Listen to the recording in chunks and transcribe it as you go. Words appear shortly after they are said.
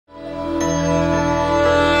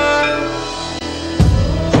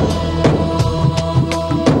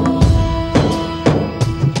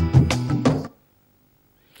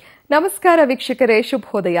ನಮಸ್ಕಾರ ವೀಕ್ಷಕರೇ,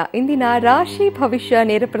 ಶುಭೋದಯ. ಇಂದಿನ ರಾಶಿ ಭವಿಷ್ಯ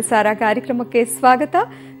ನೇರ ಪ್ರಸಾರ ಕಾರ್ಯಕ್ರಮಕ್ಕೆ ಸ್ವಾಗತ.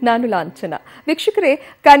 ನಾನು ಲಾಂಛನ. ವೀಕ್ಷಕರೇ,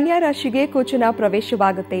 ಕನ್ಯಾ ರಾಶಿಗೆ ಕುಜನ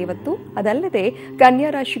ಪ್ರವೇಶವಾಗುತ್ತೆ ಇವತ್ತು. ಅದಲ್ಲದೆ ಕನ್ಯಾ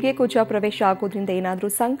ರಾಶಿಗೆ ಕುಜ ಪ್ರವೇಶ ಆಗೋದ್ರಿಂದ ಏನಾದರೂ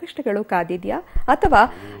ಸಂಕಷ್ಟಗಳು ಕಾದಿದೆಯಾ, ಅಥವಾ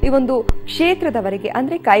ಈ ಒಂದು ಕ್ಷೇತ್ರದವರಿಗೆ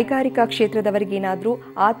ಅಂದ್ರೆ ಕೈಗಾರಿಕಾ ಕ್ಷೇತ್ರದವರಿಗೆ ಏನಾದರೂ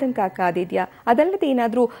ಆತಂಕ ಕಾದಿದೆಯಾ, ಅದಲ್ಲದೆ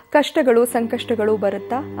ಏನಾದರೂ ಕಷ್ಟಗಳು ಸಂಕಷ್ಟಗಳು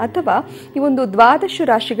ಬರುತ್ತಾ, ಅಥವಾ ಈ ಒಂದು ದ್ವಾದಶ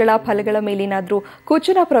ರಾಶಿಗಳ ಫಲಗಳ ಮೇಲೆ ಏನಾದರೂ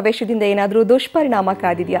ಕುಜನ ಪ್ರವೇಶದಿಂದ ಏನಾದರೂ ದುಷ್ಪರಿಣಾಮ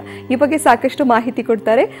ಕಾದಿದೆಯಾ, ಈ ಬಗ್ಗೆ ಸಾಕಷ್ಟು ಮಾಹಿತಿ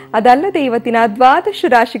ಕೊಡ್ತಾರೆ. ಅದಲ್ಲದೆ ಇವತ್ತಿನ ದ್ವಾದಶ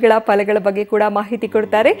ರಾಶಿಗಳ ಫಲಗಳ ಬಗ್ಗೆ ಕೂಡ ಮಾಹಿತಿ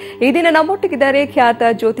ಕೊಡ್ತಾರೆ. ಈ ದಿನ ನಮ್ಮೊಟ್ಟಿಗಿದ್ದಾರೆ ಖ್ಯಾತ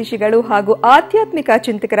ಜ್ಯೋತಿಷಿಗಳು ಹಾಗೂ ಆಧ್ಯಾತ್ಮಿಕ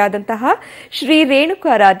ಚಿಂತಕರಾದಂತಹ ಶ್ರೀ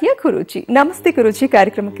ರೇಣುಕಾರಾಧ್ಯ ಗುರೂಜಿ. ನಮಸ್ತೆ ಗುರೂಜಿ,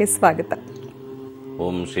 ಕಾರ್ಯಕ್ರಮಕ್ಕೆ ಸ್ವಾಗತ.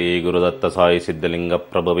 ಓಂ ಶ್ರೀ ಗುರುದತ್ತ ಸಾಯಿ ಸಿದ್ಧಲಿಂಗ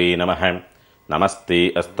ಪ್ರಭವೇ ನಮಃ. ನಮಸ್ತೆ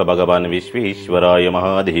ಅಸ್ತ ಭಗವಾನ್ ವಿಶ್ವೇಶ್ವರಾಯ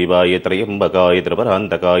ಮಹಾದೇವಾಯ ತ್ರಯಂಬಕಾಯ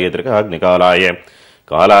ತ್ರಿಪರಾಂತಕಾಯ ತ್ರಿಕಾಗ್ನಿಕಾಲಾಯ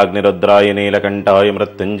ಕಾಲಾಗ್ನಿರುದ್ರಾಯ ನೀಲಕಂಠಾಯ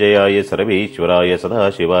ಮೃತ್ಯುಂಜಯಾಯ ಸರ್ವೇಶ್ವರಾಯ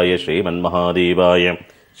ಸದಾಶಿವಾಯ ಶ್ರೀಮನ್ಮಹಾದೇವಾಯ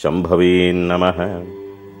ಶಂಭವೇ ನಮಃ.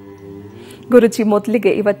 ಗುರುಜಿ,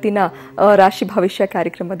 ಮೊದಲಿಗೆ ಇವತ್ತಿನ ರಾಶಿ ಭವಿಷ್ಯ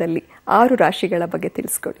ಕಾರ್ಯಕ್ರಮದಲ್ಲಿ 6 ರಾಶಿಗಳ ಬಗ್ಗೆ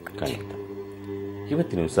ತಿಳಿಸ್ಕೊಡಿ.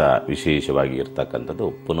 ಇವತ್ತಿನ ದಿವಸ ವಿಶೇಷವಾಗಿ ಇರ್ತಕ್ಕಂಥದ್ದು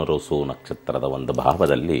ಪುನರೋಸು ನಕ್ಷತ್ರದ ಒಂದು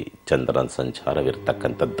ಭಾವದಲ್ಲಿ ಚಂದ್ರನ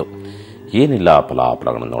ಸಂಚಾರವಿರ್ತಕ್ಕಂಥದ್ದು. ಏನಿಲ್ಲ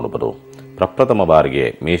ಫಲಾಫಲಗಳನ್ನು ನೋಡಬಹುದು. ಪ್ರಪ್ರಥಮ ಬಾರಿಗೆ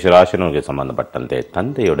ಮೇಷರಾಶಿನಿಗೆ ಸಂಬಂಧಪಟ್ಟಂತೆ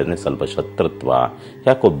ತಂದೆಯೊಡನೆ ಸ್ವಲ್ಪ ಶತ್ರುತ್ವ,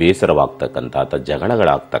 ಯಾಕೋ ಬೇಸರವಾಗ್ತಕ್ಕಂಥ ಅಥವಾ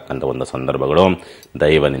ಜಗಳಗಳಾಗ್ತಕ್ಕಂಥ ಒಂದು ಸಂದರ್ಭಗಳು,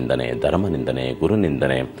 ದೈವನಿಂದನೆ, ಧರ್ಮನಿಂದನೆ,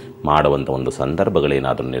 ಗುರುನಿಂದನೆ ಮಾಡುವಂಥ ಒಂದು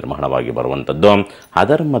ಸಂದರ್ಭಗಳೇನಾದರೂ ನಿರ್ಮಾಣವಾಗಿ ಬರುವಂಥದ್ದು,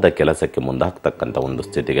 ಅಧರ್ಮದ ಕೆಲಸಕ್ಕೆ ಮುಂದಾಗ್ತಕ್ಕಂಥ ಒಂದು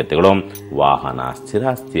ಸ್ಥಿತಿಗತಿಗಳು, ವಾಹನ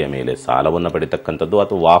ಸ್ಥಿರಾಸ್ತಿಯ ಮೇಲೆ ಸಾಲವನ್ನು ಪಡಿತಕ್ಕಂಥದ್ದು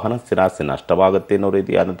ಅಥವಾ ವಾಹನ ಸ್ಥಿರಾಸ್ತಿ ನಷ್ಟವಾಗುತ್ತೆ ಅನ್ನೋ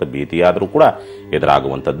ರೀತಿಯಾದಂಥ ಭೀತಿಯಾದರೂ ಕೂಡ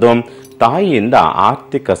ಎದುರಾಗುವಂಥದ್ದು, ತಾಯಿಯಿಂದ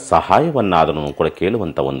ಆರ್ಥಿಕ ಸಹಾಯವನ್ನಾದರೂ ಕೂಡ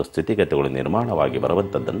ಕೇಳುವಂಥ ಒಂದು ಸ್ಥಿತಿಗತಿಗಳು ನಿರ್ಮಾಣವಾಗಿ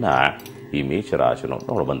ಬರುವಂಥದ್ದನ್ನ ಈ ಮೇಷರಾಶಿಯನ್ನು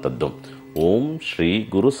ನೋಡುವಂಥದ್ದು. ಓಂ ಶ್ರೀ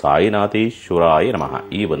ಗುರು ಸಾಯಿನಾಥೇಶ್ವರಾಯ ನಮಃ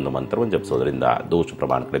ಈ ಒಂದು ಮಂತ್ರವನ್ನು ಜಪಿಸೋದ್ರಿಂದ ದೋಷ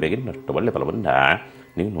ಪ್ರಮಾಣ ಕಡಿಮೆಗೆ ಇನ್ನಷ್ಟು ಒಳ್ಳೆ ಫಲವನ್ನ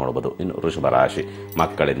ನೀವು ನೋಡಬಹುದು. ಇನ್ನು ವೃಷಭ ರಾಶಿ,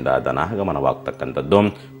 ಮಕ್ಕಳಿಂದ ಧನಾಗಮನವಾಗ್ತಕ್ಕಂಥದ್ದು,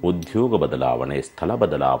 ಉದ್ಯೋಗ ಬದಲಾವಣೆ, ಸ್ಥಳ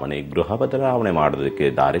ಬದಲಾವಣೆ, ಗೃಹ ಬದಲಾವಣೆ ಮಾಡೋದಕ್ಕೆ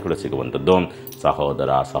ದಾರಿಗಳು ಸಿಗುವಂಥದ್ದು, ಸಹೋದರ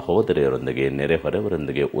ಸಹೋದರಿಯರೊಂದಿಗೆ,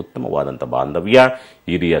 ನೆರೆಹೊರೆಯವರೊಂದಿಗೆ ಉತ್ತಮವಾದಂಥ ಬಾಂಧವ್ಯ,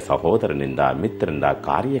 ಹಿರಿಯ ಸಹೋದರನಿಂದ ಮಿತ್ರರಿಂದ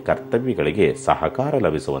ಕಾರ್ಯಕರ್ತವ್ಯಗಳಿಗೆ ಸಹಕಾರ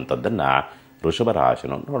ಲಭಿಸುವಂಥದ್ದನ್ನ ವೃಷಭ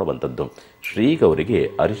ರಾಶಿಯನ್ನು ನೋಡುವಂಥದ್ದು. ಶ್ರೀಗೌರಿಗೆ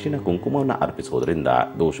ಅರಿಶಿನ ಕುಂಕುಮವನ್ನು ಅರ್ಪಿಸುವುದರಿಂದ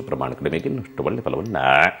ದೋಷ ಪ್ರಮಾಣ ಕಡಿಮೆಗೆ ಇನ್ನಷ್ಟು ಒಳ್ಳೆ ಫಲವನ್ನ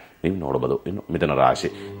ನೀವು ನೋಡಬಹುದು. ಇನ್ನು ಮಿಥುನ ರಾಶಿ,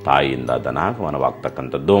 ತಾಯಿಯಿಂದ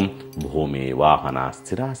ಧನಾಗಮನವಾಗ್ತಕ್ಕಂಥದ್ದು, ಭೂಮಿ ವಾಹನ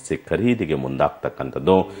ಸ್ಥಿರಾಸ್ತಿ ಖರೀದಿಗೆ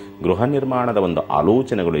ಮುಂದಾಗ್ತಕ್ಕಂಥದ್ದು, ಗೃಹ ನಿರ್ಮಾಣದ ಒಂದು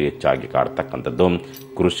ಆಲೋಚನೆಗಳು ಹೆಚ್ಚಾಗಿ ಕಾಡ್ತಕ್ಕಂಥದ್ದು,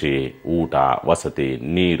 ಕೃಷಿ, ಊಟ, ವಸತಿ,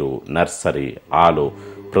 ನೀರು, ನರ್ಸರಿ, ಹಾಲು,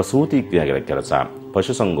 ಪ್ರಸೂತಿ ಕೆಲಸ,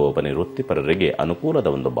 ಪಶುಸಂಗೋಪನೆ ವೃತ್ತಿಪರರಿಗೆ ಅನುಕೂಲದ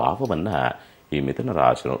ಒಂದು ಭಾವವನ್ನು ಈ ಮಿಥುನ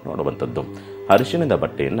ರಾಶಿಯನ್ನು ನೋಡುವಂಥದ್ದು. ಅರಿಶಿಣದ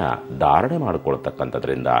ಬಟ್ಟೆಯನ್ನು ಧಾರಣೆ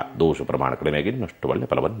ಮಾಡಿಕೊಳ್ತಕ್ಕಂಥದ್ರಿಂದ ದೋಷ ಪ್ರಮಾಣ ಕಡಿಮೆಯಾಗಿ ಇನ್ನಷ್ಟು ಒಳ್ಳೆ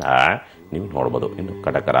ಫಲವನ್ನ ನೀವು ನೋಡಬಹುದು. ಇನ್ನು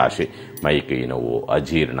ಕಟಕ ರಾಶಿ, ಮೈಕೈ ನೋವು,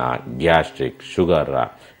 ಅಜೀರ್ಣ, ಗ್ಯಾಸ್ಟ್ರಿಕ್, ಶುಗರ್,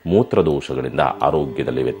 ಮೂತ್ರದೋಷಗಳಿಂದ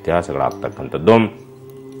ಆರೋಗ್ಯದಲ್ಲಿ ವ್ಯತ್ಯಾಸಗಳಾಗ್ತಕ್ಕಂಥದ್ದು,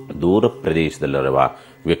 ದೂರ ಪ್ರದೇಶದಲ್ಲಿರುವ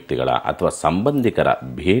ವ್ಯಕ್ತಿಗಳ ಅಥವಾ ಸಂಬಂಧಿಕರ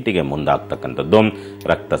ಭೇಟಿಗೆ ಮುಂದಾಗ್ತಕ್ಕಂಥದ್ದು,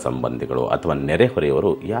 ರಕ್ತ ಸಂಬಂಧಿಗಳು ಅಥವಾ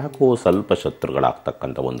ನೆರೆಹೊರೆಯವರು ಯಾಕೋ ಸ್ವಲ್ಪ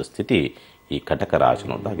ಶತ್ರುಗಳಾಗ್ತಕ್ಕಂಥ ಒಂದು ಸ್ಥಿತಿ ಈ ಕಟಕ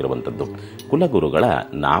ರಾಶಿನೊಂದಾಗಿರುವಂಥದ್ದು. ಕುಲಗುರುಗಳ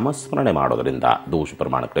ನಾಮಸ್ಮರಣೆ ಮಾಡೋದರಿಂದ ದೋಷ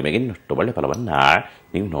ಪ್ರಮಾಣ ಕಡಿಮೆಗೆ ಇನ್ನಷ್ಟು ಒಳ್ಳೆ ಫಲವನ್ನ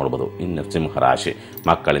ನೀವು ನೋಡಬಹುದು. ಇನ್ನು ಸಿಂಹರಾಶಿ,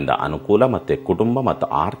 ಮಕ್ಕಳಿಂದ ಅನುಕೂಲ ಮತ್ತು ಕುಟುಂಬ ಮತ್ತು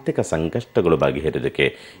ಆರ್ಥಿಕ ಸಂಕಷ್ಟಗಳು ಬಗೆಹರಿದಕ್ಕೆ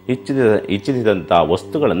ಇಚ್ಛಿಸಿದಂಥ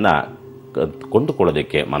ವಸ್ತುಗಳನ್ನು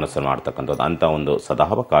ಕೊಂಡುಕೊಳ್ಳೋದಕ್ಕೆ ಮನಸ್ಸನ್ನು ಮಾಡ್ತಕ್ಕಂಥದ್ದು, ಅಂಥ ಒಂದು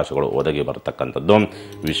ಸದಾವಕಾಶಗಳು ಒದಗಿ ಬರತಕ್ಕಂಥದ್ದು,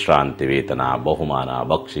 ವಿಶ್ರಾಂತಿ ವೇತನ, ಬಹುಮಾನ,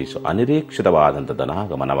 ಬಕ್ಷೀಸು, ಅನಿರೀಕ್ಷಿತವಾದಂಥ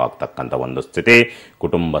ಧನಾಗಮನವಾಗ್ತಕ್ಕಂಥ ಒಂದು ಸ್ಥಿತಿ,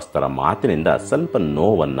 ಕುಟುಂಬಸ್ಥರ ಮಾತಿನಿಂದ ಸ್ವಲ್ಪ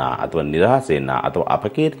ನೋವನ್ನು ಅಥವಾ ನಿರಾಸೆಯನ್ನು ಅಥವಾ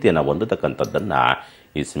ಅಪಕೀರ್ತಿಯನ್ನು ಹೊಂದತಕ್ಕಂಥದ್ದನ್ನು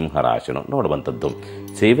ಈ ಸಿಂಹರಾಶಿಯನ್ನು ನೋಡುವಂಥದ್ದು.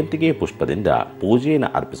 ಸೇವಂತಿಗೆ ಪುಷ್ಪದಿಂದ ಪೂಜೆಯನ್ನು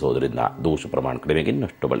ಅರ್ಪಿಸೋದರಿಂದ ದೋಷ ಪ್ರಮಾಣ ಕಡಿಮೆಗೆ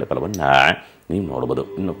ಇನ್ನಷ್ಟು ಒಳ್ಳೆ ಫಲವನ್ನು ನೀವು ನೋಡಬಹುದು.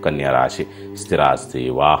 ಇನ್ನು ಕನ್ಯಾ ರಾಶಿ, ಸ್ಥಿರಾಸ್ತಿ,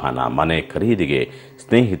 ವಾಹನ, ಮನೆ ಖರೀದಿಗೆ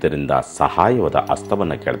ಸ್ನೇಹಿತರಿಂದ ಸಹಾಯವಾದ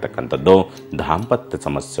ಹಸ್ತವನ್ನು ಕೇಳ್ತಕ್ಕಂಥದ್ದು, ದಾಂಪತ್ಯ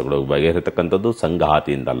ಸಮಸ್ಯೆಗಳು ಬಗೆಹರಿತಕ್ಕಂಥದ್ದು,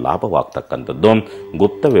 ಸಂಗಾತಿಯಿಂದ ಲಾಭವಾಗ್ತಕ್ಕಂಥದ್ದು,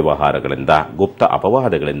 ಗುಪ್ತ ವ್ಯವಹಾರಗಳಿಂದ, ಗುಪ್ತ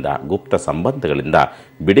ಅಪವಾದಗಳಿಂದ, ಗುಪ್ತ ಸಂಬಂಧಗಳಿಂದ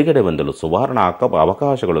ಬಿಡುಗಡೆ ಹೊಂದಲು ಸುವರ್ಣ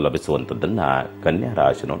ಅವಕಾಶಗಳು ಲಭಿಸುವಂಥದ್ದನ್ನು ಕನ್ಯಾ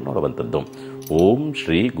ರಾಶಿಯನ್ನು ನೋಡುವಂಥದ್ದು. ಓಂ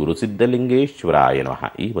ಶ್ರೀ ಗುರು ಸಿದ್ಧಲಿಂಗೇಶ್ವರಾಯ ನಮಃ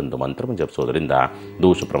ಈ ಒಂದು ಮಂತ್ರವನ್ನು ಜಪಿಸೋದರಿಂದ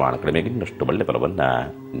ದೋಷ ಪ್ರಮಾಣ ಕಡಿಮೆಗೆ ಇನ್ನಷ್ಟು ಒಳ್ಳೆ ಫಲವನ್ನ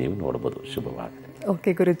ನೀವು ನೋಡಬಹುದು. ಶುಭವಾಗಲಿ.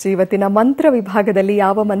 ಓಕೆ ಗುರುಜಿ, ಇವತ್ತಿನ ಮಂತ್ರ ವಿಭಾಗದಲ್ಲಿ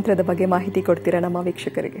ಯಾವ ಮಂತ್ರದ ಬಗ್ಗೆ ಮಾಹಿತಿ ಕೊಡ್ತೀರಾ ನಮ್ಮ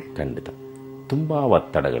ವೀಕ್ಷಕರಿಗೆ? ಖಂಡಿತ. ತುಂಬ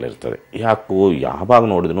ಒತ್ತಡಗಳಿರ್ತದೆ, ಯಾಕೋ ಯಾವಾಗ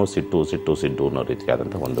ನೋಡಿದ್ರೂ ಸಿಟ್ಟು ಸಿಟ್ಟು ಸಿಟ್ಟು ಅನ್ನೋ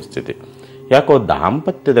ರೀತಿಯಾದಂಥ ಒಂದು ಸ್ಥಿತಿ, ಯಾಕೋ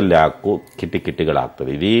ದಾಂಪತ್ಯದಲ್ಲಿ ಯಾಕೋ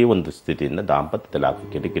ಕಿಟಿಕಿಟಿಗಳಾಗ್ತದೆ. ಇದೇ ಒಂದು ಸ್ಥಿತಿಯಿಂದ ದಾಂಪತ್ಯದಲ್ಲಿ ಯಾಕೋ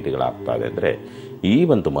ಕಿಟಿಕಿಟಿಗಳಾಗ್ತದೆ ಅಂದರೆ ಈ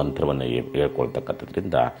ಒಂದು ಮಂತ್ರವನ್ನು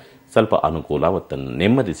ಹೇಳ್ಕೊಳ್ತಕ್ಕಂಥದ್ರಿಂದ ಸ್ವಲ್ಪ ಅನುಕೂಲ ಮತ್ತು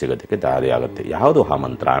ನೆಮ್ಮದಿ ಸಿಗೋದಕ್ಕೆ ದಾರಿಯಾಗುತ್ತೆ. ಯಾವುದು ಆ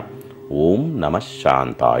ಮಂತ್ರ? ಓಂ ನಮಃ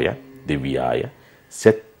ಶಾಂತಾಯ ದಿವ್ಯಾಯ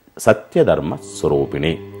ಸತ್ಯಧರ್ಮ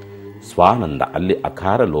ಸ್ವರೂಪಿಣಿ ಸ್ವಾನಂದ, ಅಲ್ಲಿ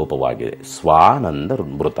ಅಕಾರ ಲೋಪವಾಗಿದೆ. ಸ್ವಾನಂದ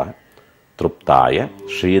ಮೃತ ತೃಪ್ತಾಯ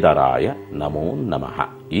ಶ್ರೀಧರಾಯ ನಮೋ ನಮಃ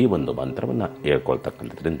ಈ ಒಂದು ಮಂತ್ರವನ್ನು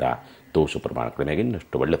ಹೇಳ್ಕೊಳ್ತಕ್ಕಂಥದ್ರಿಂದ ದೋಷ ಪ್ರಮಾಣ ಕಡಿಮೆಗೆ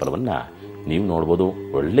ಇನ್ನಷ್ಟು ಒಳ್ಳೆಯ ಫಲವನ್ನು ನೀವು ನೋಡ್ಬೋದು.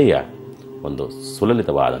 ಒಳ್ಳೆಯ ಒಂದು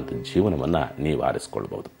ಸುಲಲಿತವಾದಂಥ ಜೀವನವನ್ನು ನೀವು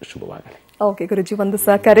ಆರಿಸಿಕೊಳ್ಬಹುದು. ಶುಭವಾಗಲಿ. ಓಕೆ ಗುರುಜಿ, ಒಂದು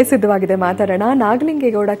ಕರೆ ಸಿದ್ಧವಾಗಿದೆ, ಮಾತಾಡೋಣ.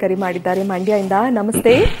 ನಾಗಲಿಂಗೇಗೌಡ ಕರೆ ಮಾಡಿದ್ದಾರೆ ಮಂಡ್ಯದಿಂದ.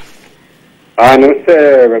 ನಮಸ್ತೆ. ನಮಸ್ತೆ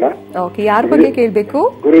ಮೇಡಮ್. ಓಕೆ, ಯಾರ ಬಗ್ಗೆ ಕೇಳಬೇಕು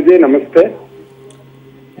ಗುರುಜಿ? ನಮಸ್ತೆ.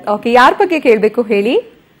 ಓಕೆ, ಯಾರ ಬಗ್ಗೆ ಕೇಳಬೇಕು ಹೇಳಿ.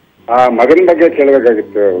 ಮಗನ ಬಗ್ಗೆ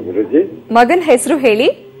ಕೇಳಬೇಕಾಗಿತ್ತು ಗುರುಜಿ. ಮಗನ ಹೆಸರು ಹೇಳಿ.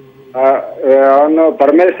 ಅವನು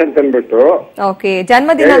ಪರಮೇಶ್ ಅಂತ ಅಂದ್ಬಿಟ್ಟು. ಓಕೆ, ಜನ್ಮ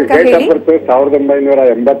ದಿನಾಂಕ ಹೇಳಿ.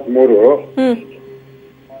 1983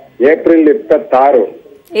 ಏಪ್ರಿಲ್ 26.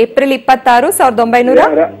 ಏಪ್ರಿಲ್ 26,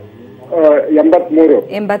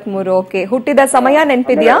 1983. ಓಕೆ, ಹುಟ್ಟಿದ ಸಮಯ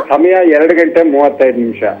ನೆನಪಿದ್ಯಾ? ಸಮಯ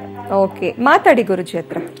 2:35. ಓಕೆ, ಮಾತಾಡಿ ಗುರುಜಿ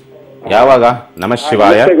ಹತ್ರ. ಯಾವಾಗ? ನಮ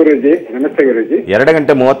ಶಿವಾಯ. ಗುರುಜಿ ನಮಸ್ತೆ. ಗುರುಜಿ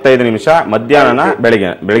 2:35 ಮಧ್ಯಾಹ್ನ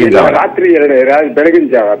ಬೆಳಗಿನ ಜಾವ, ರಾತ್ರಿ ಬೆಳಗಿನ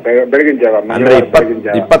ಜಾವ ಅಂದ್ರೆ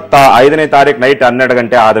 25ನೇ ತಾರೀಕು ನೈಟ್ 12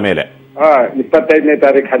 ಗಂಟೆ ಆದ್ಮೇಲೆ. 25ನೇ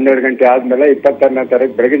ತಾರೀಕು 12 ಗಂಟೆ ಆದ್ಮೇಲೆ 26ನೇ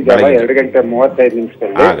ತಾರೀಕು ಬೆಳಗಿನ ಜಾವ 2:35.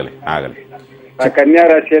 ಆಗಲಿ ಆಗಲಿ. ಕನ್ಯಾ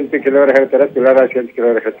ರಾಶಿ ಅಂತ ಕೆಲವರು ಹೇಳ್ತಾರೆ, ತುಲಾ ರಾಶಿ ಅಂತ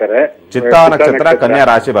ಕೆಲವರು ಹೇಳ್ತಾರೆ. ಚಿತ್ತಾ ನಕ್ಷತ್ರ ಕನ್ಯಾ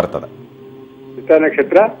ರಾಶಿ ಬರ್ತದೆ. ಚಿತ್ತಾ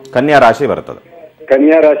ನಕ್ಷತ್ರ ಕನ್ಯಾ ರಾಶಿ ಬರ್ತದೆ.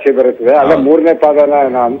 ಕನ್ಯಾ ರಾಶಿ ಬರುತ್ತದೆ. ಅಲ್ಲ, 3ನೇ ಪಾದನ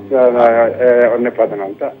 1ನೇ ಪಾದನ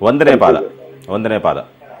ಅಂತ. 1ನೇ ಪಾದ. 1ನೇ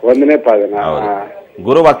ಪಾದನ.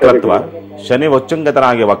 ಗುರು ವಕ್ರತ್ವ, ಶನಿ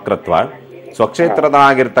ಉಚ್ಚಂಗತನಾಗಿ ವಕ್ರತ್ವ,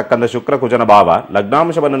 ಸ್ವಕ್ಷೇತ್ರನಾಗಿರ್ತಕ್ಕಂಥ ಶುಕ್ರ ಕುಜನ ಭಾವ,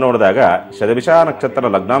 ಲಗ್ನಾಂಶವನ್ನು ನೋಡಿದಾಗ ಶತಭಿಷ ನಕ್ಷತ್ರ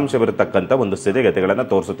ಲಗ್ನಾಂಶವಿರತಕ್ಕಂಥ ಒಂದು ಸ್ಥಿತಿಗತಿಗಳನ್ನು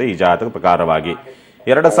ತೋರಿಸುತ್ತೆ ಈ ಜಾತಕ ಪ್ರಕಾರವಾಗಿ.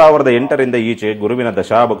 2008ರಿಂದ ಈಚೆ ಗುರುವಿನ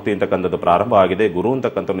ದಶಾಭಕ್ತಿ ಅಂತಕ್ಕಂಥದ್ದು ಪ್ರಾರಂಭವಾಗಿದೆ. ಗುರು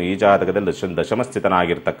ಅಂತಕ್ಕಂಥದ್ದು ಈ ಜಾತಕದಲ್ಲಿ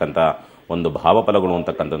ದಶಮಸ್ಥಿತನಾಗಿರ್ತಕ್ಕಂಥ ಒಂದು ಭಾವಫಲಗಳು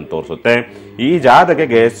ಅಂತಕ್ಕಂಥದ್ದು ತೋರಿಸುತ್ತೆ. ಈ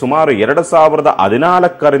ಜಾತಕಕ್ಕೆ ಸುಮಾರು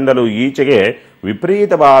 2014ರಿಂದಲೂ ಈಚೆಗೆ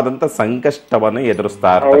ವಿಪರೀತವಾದಂಥ ಸಂಕಷ್ಟವನ್ನು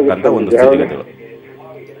ಎದುರಿಸ್ತಾ ಇರತಕ್ಕಂಥ ಒಂದು ಸ್ಥಿತಿಗತಿಗಳು.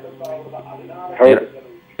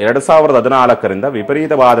 2014ರಿಂದ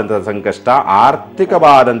ವಿಪರೀತವಾದಂತಹ ಸಂಕಷ್ಟ,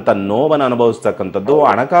 ಆರ್ಥಿಕವಾದಂಥ ನೋವನ್ನು ಅನುಭವಿಸ್ತಕ್ಕಂಥದ್ದು,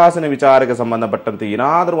 ಹಣಕಾಸಿನ ವಿಚಾರಕ್ಕೆ ಸಂಬಂಧಪಟ್ಟಂತೆ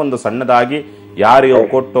ಏನಾದರೂ ಒಂದು ಸಣ್ಣದಾಗಿ ಯಾರಿಗೋ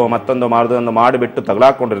ಕೊಟ್ಟು ಮತ್ತೊಂದು ಮಾಡಿಬಿಟ್ಟು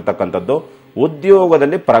ತಗಲಾಕೊಂಡಿರ್ತಕ್ಕಂಥದ್ದು,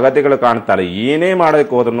 ಉದ್ಯೋಗದಲ್ಲಿ ಪ್ರಗತಿಗಳು ಕಾಣ್ತಾರೆ. ಏನೇ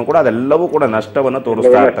ಮಾಡೋಕೆ ಹೋದ್ರೂ ಕೂಡ ಅದೆಲ್ಲವೂ ಕೂಡ ನಷ್ಟವನ್ನು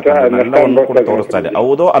ತೋರಿಸ್ತಾ ಇರ್ತಕ್ಕಂಥದ್ದೆಲ್ಲವನ್ನು ಕೂಡ ತೋರಿಸ್ತಾ ಇದೆ.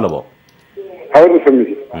 ಹೌದೋ ಅಲ್ವೋ? ಹೌದು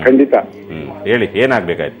ಸ್ವಾಮೀಜಿ, ಖಂಡಿತ. ಹೇಳಿ,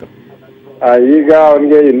 ಏನಾಗ್ಬೇಕಾಯ್ತು? ಈಗ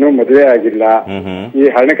ಅವನಿಗೆ ಇನ್ನೂ ಮದುವೆ ಆಗಿಲ್ಲ. ಈ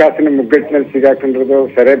ಹಣಕಾಸಿನ ಮುಗ್ಗಟ್ಟಿನಲ್ಲಿ ಸಿಗಾಕೊಂಡಿರೋದು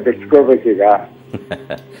ಸರಿ ಬಿಡ್ಸ್ಕೋಬೇಕೀಗ.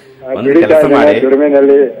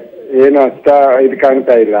 ದುಡಿಮೆನಲ್ಲಿ ಏನು ಅಷ್ಟ ಇದು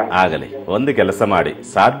ಕಾಣ್ತಾ ಇಲ್ಲ. ಆಗಲಿ, ಒಂದು ಕೆಲಸ ಮಾಡಿ,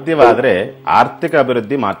 ಸಾಧ್ಯವಾದ್ರೆ ಆರ್ಥಿಕ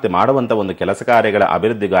ಅಭಿವೃದ್ಧಿ ಮತ್ತೆ ಮಾಡುವಂತ ಒಂದು ಕೆಲಸ ಕಾರ್ಯಗಳ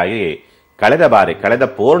ಅಭಿವೃದ್ಧಿಗಾಗಿ ಕಳೆದ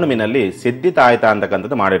ಪೌರ್ಣಿಮೆನಲ್ಲಿ ಸಿದ್ಧಿ ತಾಯ್ತ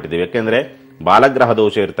ಅಂತಕ್ಕಂಥದ್ದು ಮಾಡಿಟ್ಟಿದ್ದೀವಿ. ಯಾಕೆಂದ್ರೆ ಬಾಲಗ್ರಹ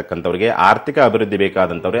ದೋಷ ಇರತಕ್ಕಂಥವ್ರಿಗೆ, ಆರ್ಥಿಕ ಅಭಿವೃದ್ಧಿ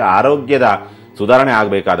ಬೇಕಾದಂಥವ್ರಿಗೆ, ಆರೋಗ್ಯದ ಸುಧಾರಣೆ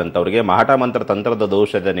ಆಗಬೇಕಾದಂಥವ್ರಿಗೆ, ಮಹಟ ಮಂತ್ರ ತಂತ್ರದ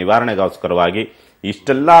ದೋಷದ ನಿವಾರಣೆಗೋಸ್ಕರವಾಗಿ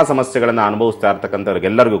ಇಷ್ಟೆಲ್ಲಾ ಸಮಸ್ಯೆಗಳನ್ನು ಅನುಭವಿಸ್ತಾ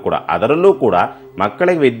ಇರ್ತಕ್ಕಂಥವ್ರಿಗೆಲ್ಲರಿಗೂ ಕೂಡ, ಅದರಲ್ಲೂ ಕೂಡ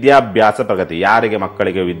ಮಕ್ಕಳಿಗೆ ವಿದ್ಯಾಭ್ಯಾಸ ಪ್ರಗತಿ, ಯಾರಿಗೆ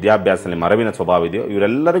ಮಕ್ಕಳಿಗೆ ವಿದ್ಯಾಭ್ಯಾಸದಲ್ಲಿ ಮರವಿನ ಸ್ವಭಾವ ಇದೆಯೋ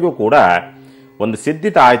ಇವರೆಲ್ಲರಿಗೂ ಕೂಡ ಒಂದು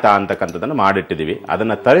ಸಿದ್ಧಿ ತಾಯ್ತಾ ಅಂತಕ್ಕಂಥದ್ದನ್ನು ಮಾಡಿಟ್ಟಿದ್ದೀವಿ.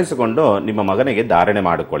 ಅದನ್ನು ತರಿಸಿಕೊಂಡು ನಿಮ್ಮ ಮಗನಿಗೆ ಧಾರಣೆ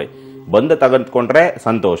ಮಾಡಿಕೊಳ್ಳಿ. ಬಂದು ತೆಗೆದುಕೊಂಡ್ರೆ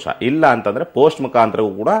ಸಂತೋಷ, ಇಲ್ಲ ಅಂತಂದ್ರೆ ಪೋಸ್ಟ್ ಮುಖಾಂತರವೂ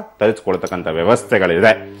ಕೂಡ ತರಿಸ್ಕೊಳ್ತಕ್ಕಂಥ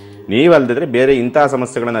ವ್ಯವಸ್ಥೆಗಳಿದೆ. ನೀವಲ್ದಿದ್ರೆ ಬೇರೆ ಇಂತಹ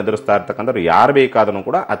ಸಮಸ್ಯೆಗಳನ್ನು ಎದುರಿಸ್ತಾ ಇರ್ತಕ್ಕಂಥವ್ರು ಯಾರು ಬೇಕಾದ್ರೂ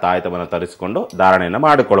ಕೂಡ ಆ ತಾಯ್ತವನ್ನು ತರಿಸಿಕೊಂಡು ಧಾರಣೆಯನ್ನು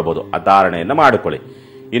ಮಾಡಿಕೊಳ್ಬಹುದು. ಆ ಧಾರಣೆಯನ್ನು ಮಾಡಿಕೊಳ್ಳಿ.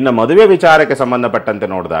 ಇನ್ನು ಮದುವೆ ವಿಚಾರಕ್ಕೆ ಸಂಬಂಧಪಟ್ಟಂತೆ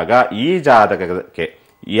ನೋಡಿದಾಗ ಈ ಜಾತಕಕ್ಕೆ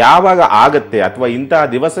ಯಾವಾಗ ಆಗತ್ತೆ ಅಥವಾ ಇಂತಹ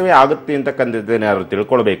ದಿವಸವೇ ಆಗುತ್ತೆ ಅಂತಕ್ಕಂಥದ್ದೇನಾದ್ರು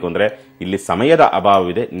ತಿಳ್ಕೊಳ್ಬೇಕು ಅಂದ್ರೆ ಇಲ್ಲಿ ಸಮಯದ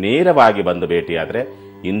ಅಭಾವವಿದೆ. ನೇರವಾಗಿ ಬಂದು ಭೇಟಿಯಾದ್ರೆ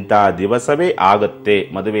ಇಂತಹ ದಿವಸವೇ ಆಗುತ್ತೆ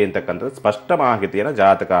ಮದುವೆ ಅಂತಕ್ಕಂಥದ್ದು ಸ್ಪಷ್ಟ ಮಾಹಿತಿಯನ್ನು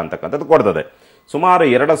ಜಾತಕ ಅಂತಕ್ಕಂಥದ್ದು ಕೊಡ್ತದೆ. ಸುಮಾರು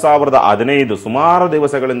 2015 ಸುಮಾರು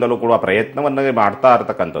ದಿವಸಗಳಿಂದಲೂ ಕೂಡ ಪ್ರಯತ್ನವನ್ನೇ ಮಾಡ್ತಾ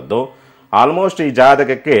ಇರತಕ್ಕಂಥದ್ದು. ಆಲ್ಮೋಸ್ಟ್ ಈ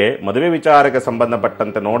ಜಾತಕಕ್ಕೆ ಮದುವೆ ವಿಚಾರಕ್ಕೆ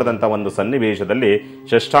ಸಂಬಂಧಪಟ್ಟಂತೆ ನೋಡಿದಂಥ ಒಂದು ಸನ್ನಿವೇಶದಲ್ಲಿ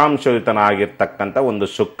ಷಷ್ಠಾಂಶಯುತನಾಗಿರ್ತಕ್ಕಂಥ ಒಂದು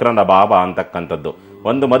ಶುಕ್ರನ ಭಾವ ಅಂತಕ್ಕಂಥದ್ದು,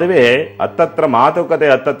 ಒಂದು ಮದುವೆ ಹತ್ತತ್ರ ಮಾತುಕತೆ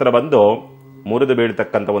ಹತ್ತತ್ರ ಬಂದು ಮುರಿದು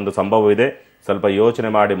ಬೀಳ್ತಕ್ಕಂಥ ಒಂದು ಸಂಭವ ಇದೆ. ಸ್ವಲ್ಪ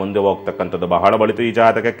ಯೋಚನೆ ಮಾಡಿ ಮುಂದೆ ಹೋಗ್ತಕ್ಕಂಥದ್ದು ಬಹಳ ಬಳಿತು ಈ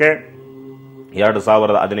ಜಾತಕಕ್ಕೆ.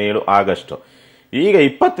 2017 ಆಗಸ್ಟ್, ಈಗ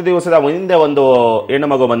 20 ದಿವಸದ ಮುಂದೆ ಒಂದು ಹೆಣ್ಣು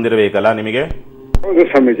ಮಗು ಬಂದಿರಬೇಕಲ್ಲ ನಿಮಗೆ?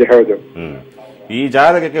 ಹೌದು. ಈ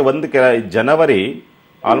ಜಾತಕಕ್ಕೆ ಜನವರಿ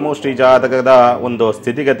ಆಲ್ಮೋಸ್ಟ್ ಈ ಜಾತಕದ ಒಂದು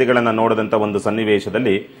ಸ್ಥಿತಿಗತಿಗಳನ್ನ ನೋಡಿದಂತ ಒಂದು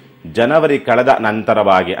ಸನ್ನಿವೇಶದಲ್ಲಿ ಜನವರಿ ಕಳೆದ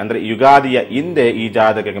ನಂತರವಾಗಿ ಅಂದ್ರೆ ಯುಗಾದಿಯ ಹಿಂದೆ ಈ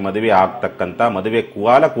ಜಾತಕಕ್ಕೆ ಮದುವೆ ಆಗ್ತಕ್ಕಂಥ, ಮದುವೆ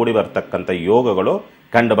ಕಾಲ ಕೂಡಿ ಬರ್ತಕ್ಕಂಥ ಯೋಗಗಳು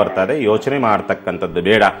ಕಂಡು ಬರ್ತಾ ಇದೆ. ಯೋಚನೆ ಮಾಡ್ತಕ್ಕಂಥದ್ದು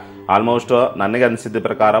ಬೇಡ. ಆಲ್ಮೋಸ್ಟ್ ನನಗೆ ಅನಿಸಿದ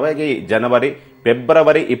ಪ್ರಕಾರವಾಗಿ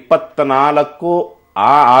ಫೆಬ್ರವರಿ 24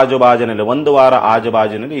 ಆ ಆಜುಬಾಜಿನಲ್ಲಿ, ಒಂದು ವಾರ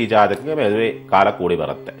ಆಜುಬಾಜಿನಲ್ಲಿ ಈ ಜಾತಕಕ್ಕೆ ಮದುವೆ ಕಾಲ ಕೂಡಿ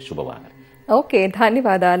ಬರುತ್ತೆ. ಶುಭವಾಗಲಿ. ಓಕೆ,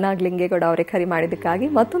 ಧನ್ಯವಾದ ನಾಗಲಿಂಗೇಗೌಡ ಅವರೇ ಕರೆ ಮಾಡಿದ್ದಕ್ಕಾಗಿ.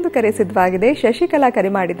 ಮತ್ತೊಂದು ಕರೆ ಸಿದ್ಧವಾಗಿದೆ. ಶಶಿಕಲಾ ಕರೆ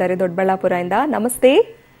ಮಾಡಿದ್ದಾರೆ ದೊಡ್ಡಬಳ್ಳಾಪುರದಿಂದ. ನಮಸ್ತೆ.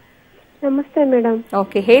 ನಮಸ್ತೆ ಮೇಡಮ್.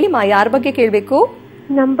 ಓಕೆ, ಹೇಳಿಮ್ಮ, ಯಾರ ಬಗ್ಗೆ ಕೇಳಬೇಕು?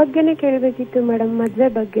 ನಮ್ ಬಗ್ಗೆನೇ ಕೇಳಬೇಕಿತ್ತು ಮೇಡಮ್, ಮದ್ವೆ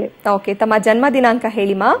ಬಗ್ಗೆ. ಓಕೆ, ತಮ್ಮ ಜನ್ಮ ದಿನಾಂಕ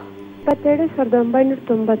ಹೇಳಿಮ್ಮ.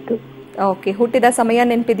 27/1990. ಓಕೆ, ಹುಟ್ಟಿದ ಸಮಯ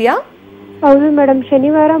ನೆನಪಿದೆಯಾ? ಹೌದು ಮೇಡಮ್,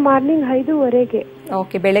 ಶನಿವಾರ ಮಾರ್ನಿಂಗ್ 5:15.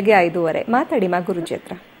 ಓಕೆ, ಬೆಳಗ್ಗೆ 5:30. ಮಾತಾಡಿ ಮಾ ಗುರುಜಿ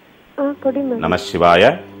ಹತ್ರ. ಕೊಡಿ ಮೇಡಮ್. ನಮಃ ಶಿವಾಯ.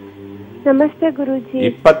 ನಮಸ್ತೆ ಗುರುಜಿ.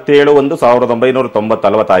 27/1/1990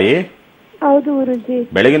 ಅಲ್ವಾ ತಾಯಿ? ಹೌದು ಗುರುಜಿ.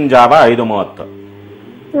 ಬೆಳಗಿನ ಜಾವ 5:30.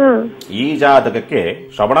 ಹಾ. ಈ ಜಾತಕಕ್ಕೆ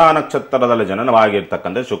ಶ್ರವಣ ನಕ್ಷತ್ರದಲ್ಲಿ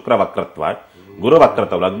ಜನನವಾಗಿರ್ತಕ್ಕಂಥ ಶುಕ್ರ ವಕ್ರತ್ವ, ಗುರು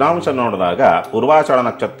ವಕ್ರತ್ವ, ಲಗ್ನಾಂಶ ನೋಡಿದಾಗ ಪೂರ್ವಾಷಾಢ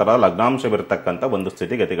ನಕ್ಷತ್ರದ ಲಗ್ನಾಂಶವಿರತಕ್ಕಂಥ ಒಂದು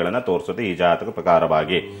ಸ್ಥಿತಿಗತಿಗಳನ್ನು ತೋರಿಸುತ್ತೆ ಈ ಜಾತಕ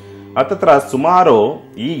ಪ್ರಕಾರವಾಗಿ. ಹತ್ತತ್ರ ಸುಮಾರು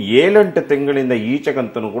ಈ 7-8 ತಿಂಗಳಿಂದ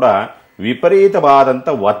ಈಚೆಗಂತನೂ ಕೂಡ ವಿಪರೀತವಾದಂತ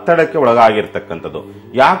ಒತ್ತಡಕ್ಕೆ ಒಳಗಾಗಿರ್ತಕ್ಕಂಥದ್ದು.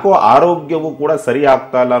 ಯಾಕೋ ಆರೋಗ್ಯವೂ ಕೂಡ ಸರಿ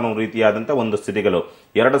ಆಗ್ತಾ ಇಲ್ಲ ಅನ್ನೋ ರೀತಿಯಾದಂತ ಒಂದು ಸ್ಥಿತಿಗಳು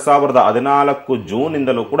 2014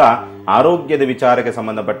 ಜೂನ್ನಿಂದಲೂ ಕೂಡ ಆರೋಗ್ಯದ ವಿಚಾರಕ್ಕೆ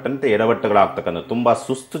ಸಂಬಂಧಪಟ್ಟಂತೆ ಎಡವಟ್ಟುಗಳಾಗ್ತಕ್ಕಂಥ, ತುಂಬಾ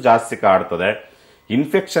ಸುಸ್ತು ಜಾಸ್ತಿ ಕಾಡ್ತದೆ,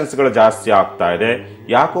 ಇನ್ಫೆಕ್ಷನ್ಸ್ಗಳು ಜಾಸ್ತಿ ಆಗ್ತಾ ಇದೆ.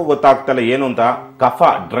 ಯಾಕೋ ಗೊತ್ತಾಗ್ತಾ ಇಲ್ಲ ಏನು ಅಂತ. ಕಫ,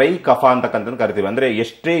 ಡ್ರೈ ಕಫ ಅಂತಕ್ಕಂಥ ಕರಿತೀವಿ. ಅಂದ್ರೆ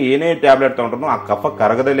ಎಷ್ಟೇ ಏನೇ ಟ್ಯಾಬ್ಲೆಟ್ ತಗೊಂಡ್ರು ಆ ಕಫ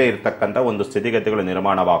ಕರಗದಲ್ಲೇ ಇರ್ತಕ್ಕಂಥ ಒಂದು ಸ್ಥಿತಿಗತಿಗಳು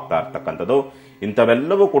ನಿರ್ಮಾಣವಾಗ್ತಾ ಇರ್ತಕ್ಕಂಥದ್ದು.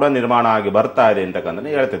 ಇಂಥವೆಲ್ಲವೂ ಕೂಡ ನಿರ್ಮಾಣ ಆಗಿ ಬರ್ತಾ ಇದೆ ಅಂತಕ್ಕಂಥ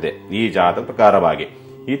ಹೇಳ್ತಿದೆ ಈ ಜಾತಕ ಪ್ರಕಾರವಾಗಿ.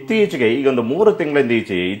 ಇತ್ತೀಚೆಗೆ ಈಗ ಒಂದು 3 ತಿಂಗಳಿಂದ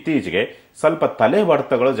ಇತ್ತೀಚೆಗೆ ಸ್ವಲ್ಪ ತಲೆ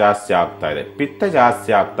ಹೊಡೆತಗಳು ಜಾಸ್ತಿ ಆಗ್ತಾ ಇದೆ, ಪಿತ್ತ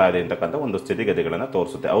ಜಾಸ್ತಿ ಆಗ್ತಾ ಇದೆ ಅಂತಕ್ಕಂಥ ಒಂದು ಸ್ಥಿತಿಗತಿಗಳನ್ನ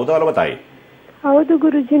ತೋರಿಸುತ್ತೆ. ಹೌದಾ ಅಲ್ವಾ ತಾಯಿ? ಹೌದು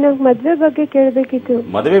ಗುರುಜಿ, ನಂಗೆ ಮದ್ವೆ ಬಗ್ಗೆ ಕೇಳಬೇಕಿತ್ತು.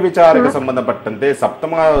 ಮದುವೆ ವಿಚಾರಕ್ಕೆ ಸಂಬಂಧಪಟ್ಟಂತೆ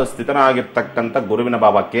ಸಪ್ತಮ ಸ್ಥಿತನಾಗಿರ್ತಕ್ಕಂಥ ಗುರುವಿನ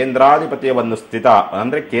ಭಾವ ಕೇಂದ್ರಾಧಿಪತಿಯ ಒಂದು ಸ್ಥಿತ,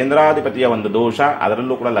 ಅಂದ್ರೆ ಕೇಂದ್ರಾಧಿಪತಿಯ ಒಂದು ದೋಷ,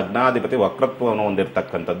 ಅದರಲ್ಲೂ ಕೂಡ ಲಗ್ನಾಧಿಪತಿ ವಕ್ರತ್ವವನ್ನು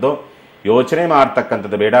ಹೊಂದಿರತಕ್ಕಂಥದ್ದು. ಯೋಚನೆ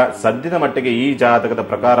ಮಾಡ್ತಕ್ಕಂಥದ್ದು ಬೇಡ. ಸದ್ಯದ ಮಟ್ಟಿಗೆ ಈ ಜಾತಕದ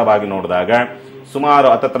ಪ್ರಕಾರವಾಗಿ ನೋಡಿದಾಗ ಸುಮಾರು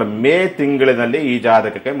ಹತ್ತತ್ರ ಮೇ ತಿಂಗಳಿನಲ್ಲಿ ಈ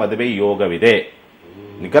ಜಾತಕಕ್ಕೆ ಮದುವೆ ಯೋಗವಿದೆ.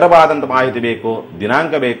 ನಿಖರವಾದಂತ ಮಾಹಿತಿ ಬೇಕು,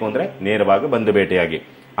 ದಿನಾಂಕ ಬೇಕು ಅಂದ್ರೆ ನೇರವಾಗಿ ಬಂದು ಭೇಟಿಯಾಗಿ.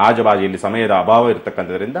 ಆಜುಬಾಜಿಯಲ್ಲಿ ಸಮಯದ ಅಭಾವ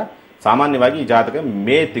ಇರತಕ್ಕಂಥದ್ರಿಂದ ಸಾಮಾನ್ಯವಾಗಿ ಈ ಜಾತಕ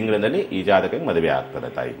ಮೇ ತಿಂಗಳಿನಲ್ಲಿ ಈ ಜಾತಕಕ್ಕೆ ಮದುವೆ ಆಗ್ತದೆ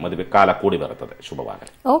ತಾಯಿ. ಮದುವೆ ಕಾಲ ಕೂಡಿ ಬರುತ್ತದೆ. ಶುಭವಾಗಲಿ.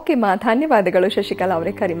 ಓಕೆ ಮಾ, ಧನ್ಯವಾದಗಳು ಶಶಿಕಲಾ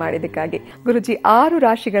ಅವರೇ ಕರೆ ಮಾಡಿದ್ದಕ್ಕಾಗಿ. ಗುರುಜಿ, 6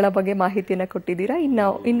 ರಾಶಿಗಳ ಬಗ್ಗೆ ಮಾಹಿತಿಯನ್ನು ಕೊಟ್ಟಿದ್ದೀರಾ.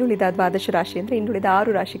 ಇನ್ನುಳಿದ 12 ರಾಶಿ ಅಂದ್ರೆ ಇನ್ನುಳಿದ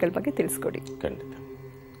 6 ರಾಶಿಗಳ ಬಗ್ಗೆ ತಿಳಿಸ್ಕೊಡಿ. ಖಂಡಿತ.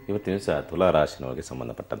 ಇವತ್ತಿನ ದಿವಸ ತುಲಾ ರಾಶಿನವರಿಗೆ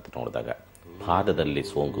ಸಂಬಂಧಪಟ್ಟಂತೆ ನೋಡಿದಾಗ ಪಾದದಲ್ಲಿ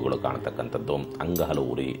ಸೋಂಕುಗಳು ಕಾಣತಕ್ಕಂಥದ್ದು, ಅಂಗಹಲು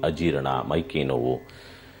ಉರಿ, ಅಜೀರ್ಣ, ಮೈಕೈ ನೋವು,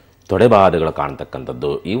 ತೊಡೆಬಾಧೆಗಳು ಕಾಣತಕ್ಕಂಥದ್ದು,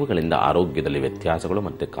 ಇವುಗಳಿಂದ ಆರೋಗ್ಯದಲ್ಲಿ ವ್ಯತ್ಯಾಸಗಳು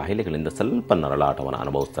ಮತ್ತು ಕಾಯಿಲೆಗಳಿಂದ ಸ್ವಲ್ಪ ನರಳಾಟವನ್ನು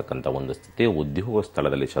ಅನುಭವಿಸ್ತಕ್ಕಂಥ ಒಂದು ಸ್ಥಿತಿ. ಉದ್ಯೋಗ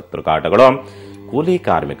ಸ್ಥಳದಲ್ಲಿ ಶತ್ರುಕಾಟಗಳು, ಕೂಲಿ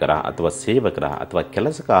ಕಾರ್ಮಿಕರ ಅಥವಾ ಸೇವಕರ ಅಥವಾ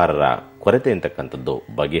ಕೆಲಸಗಾರರ ಕೊರತೆ ಅಂತಕ್ಕಂಥದ್ದು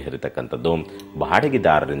ಬಗೆಹರಿತಕ್ಕಂಥದ್ದು,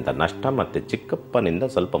 ಬಾಡಿಗೆದಾರರಿಂದ ನಷ್ಟ ಮತ್ತು ಚಿಕ್ಕಪ್ಪನಿಂದ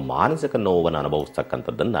ಸ್ವಲ್ಪ ಮಾನಸಿಕ ನೋವನ್ನು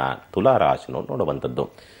ಅನುಭವಿಸ್ತಕ್ಕಂಥದ್ದನ್ನು ತುಲಾರಾಶಿನವರು ನೋಡುವಂಥದ್ದು.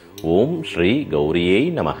 ಓಂ ಶ್ರೀ ಗೌರಿಯೇ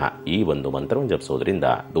ನಮಃ ಈ ಒಂದು ಮಂತ್ರವನ್ನು ಜಪಿಸೋದ್ರಿಂದ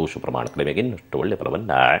ದೋಷ ಪ್ರಮಾಣ ಕಡಿಮೆಗೆ ಇನ್ನಷ್ಟು ಒಳ್ಳೆಯ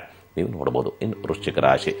ಫಲವನ್ನು ನೀವು ನೋಡಬಹುದು. ಇನ್ನು ವೃಶ್ಚಿಕ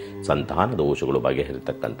ರಾಶಿ, ಸಂತಾನ ದೋಷಗಳು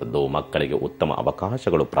ಬಗೆಹರಿತಕ್ಕಂಥದ್ದು, ಮಕ್ಕಳಿಗೆ ಉತ್ತಮ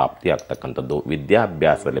ಅವಕಾಶಗಳು ಪ್ರಾಪ್ತಿಯಾಗ್ತಕ್ಕಂಥದ್ದು,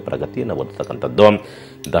 ವಿದ್ಯಾಭ್ಯಾಸದಲ್ಲಿ ಪ್ರಗತಿಯನ್ನು ಹೊಂದತಕ್ಕಂಥದ್ದು,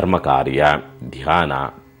 ಧರ್ಮ ಕಾರ್ಯ, ಧ್ಯಾನ,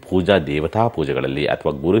 ಪೂಜಾ ದೇವತಾ ಪೂಜೆಗಳಲ್ಲಿ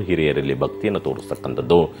ಅಥವಾ ಗುರು ಹಿರಿಯರಲ್ಲಿ ಭಕ್ತಿಯನ್ನು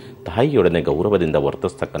ತೋರಿಸ್ತಕ್ಕಂಥದ್ದು, ತಾಯಿಯೊಡನೆ ಗೌರವದಿಂದ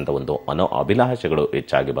ವರ್ತಿಸ್ತಕ್ಕಂಥ ಒಂದು ಅಭಿಲಾಷೆಗಳು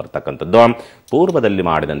ಹೆಚ್ಚಾಗಿ ಬರ್ತಕ್ಕಂಥದ್ದು, ಪೂರ್ವದಲ್ಲಿ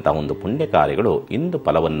ಮಾಡಿದಂತಹ ಒಂದು ಪುಣ್ಯ ಕಾರ್ಯಗಳು ಇಂದು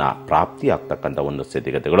ಫಲವನ್ನ ಪ್ರಾಪ್ತಿಯಾಗ್ತಕ್ಕಂಥ ಒಂದು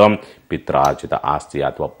ಸ್ಥಿತಿಗತಿಗಳು, ಪಿತ್ರಾರ್ಜಿತ ಆಸ್ತಿಯ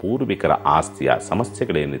ಅಥವಾ ಪೂರ್ವಿಕರ ಆಸ್ತಿಯ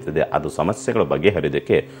ಸಮಸ್ಯೆಗಳೇನಿರ್ತದೆ ಅದು ಸಮಸ್ಯೆಗಳು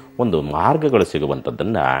ಬಗೆಹರಿದಕ್ಕೆ ಒಂದು ಮಾರ್ಗಗಳು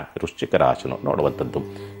ಸಿಗುವಂಥದ್ದನ್ನ ವೃಶ್ಚಿಕ ರಾಶಿಯನ್ನು ನೋಡುವಂಥದ್ದು.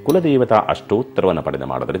 ಕುಲದೇವತಾ ಅಷ್ಟೋತ್ತರವನ್ನು ಪಡೆದ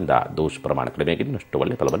ಮಾಡೋದ್ರಿಂದ ದೋಷ ಪ್ರಮಾಣ ಕಡಿಮೆಗೆ ಇನ್ನಷ್ಟು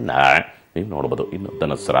ಒಳ್ಳೆಯ ಫಲವನ್ನ ನೀವು ನೋಡಬಹುದು. ಇನ್ನು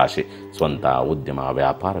ಧನುಸ್ಸು ರಾಶಿ, ಸ್ವಂತ ಉದ್ಯಮ,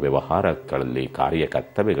 ವ್ಯಾಪಾರ ವ್ಯವಹಾರಗಳಲ್ಲಿ ಕಾರ್ಯ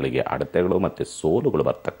ಕರ್ತವ್ಯಗಳಿಗೆ ಅಡೆತಡೆಗಳು ಮತ್ತು ಸೋಲುಗಳು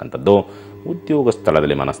ಬರ್ತಕ್ಕಂಥದ್ದು, ಉದ್ಯೋಗ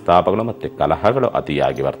ಸ್ಥಳದಲ್ಲಿ ಮನಸ್ತಾಪಗಳು ಮತ್ತು ಕಲಹಗಳು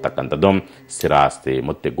ಅತಿಯಾಗಿ ಬರ್ತಕ್ಕಂಥದ್ದು, ಸ್ಥಿರಾಸ್ತಿ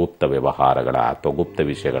ಮತ್ತು ಗುಪ್ತ ವ್ಯವಹಾರಗಳ ಅಥವಾ ಗುಪ್ತ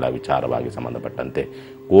ವಿಷಯಗಳ ವಿಚಾರವಾಗಿ ಸಂಬಂಧಪಟ್ಟಂತೆ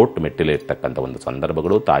ಕೋರ್ಟ್ ಮೆಟ್ಟಿಲಿರ್ತಕ್ಕಂಥ ಒಂದು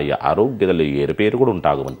ಸಂದರ್ಭಗಳು, ತಾಯಿಯ ಆರೋಗ್ಯದಲ್ಲಿ ಏರುಪೇರುಗಳು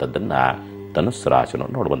ಉಂಟಾಗುವಂಥದ್ದನ್ನು ಧನುಸ್ಸು ರಾಶಿಯನ್ನು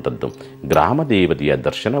ನೋಡುವಂಥದ್ದು. ಗ್ರಾಮ ದೇವತೆಯ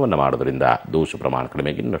ದರ್ಶನವನ್ನು ಮಾಡೋದ್ರಿಂದ ದೋಷ ಪ್ರಮಾಣ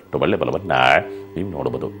ಕಡಿಮೆಗೆ ಇನ್ನಷ್ಟು ಒಳ್ಳೆಯ ಫಲವನ್ನು ನೀವು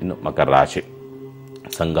ನೋಡಬಹುದು. ಇನ್ನು ಮಕರ ರಾಶಿ,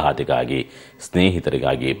 ಸಂಗಾತಿಗಾಗಿ,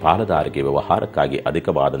 ಸ್ನೇಹಿತರಿಗಾಗಿ, ಪಾಲುದಾರಿಕೆ ವ್ಯವಹಾರಕ್ಕಾಗಿ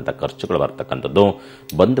ಅಧಿಕವಾದಂಥ ಖರ್ಚುಗಳು ಬರ್ತಕ್ಕಂಥದ್ದು,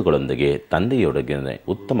 ಬಂಧುಗಳೊಂದಿಗೆ ತಂದೆಯೊಳಗೆ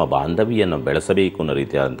ಉತ್ತಮ ಬಾಂಧವ್ಯವನ್ನು ಬೆಳೆಸಬೇಕು ಅನ್ನೋ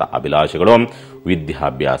ರೀತಿಯಾದಂಥ ಅಭಿಲಾಷೆಗಳು,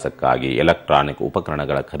 ವಿದ್ಯಾಭ್ಯಾಸಕ್ಕಾಗಿ, ಎಲೆಕ್ಟ್ರಾನಿಕ್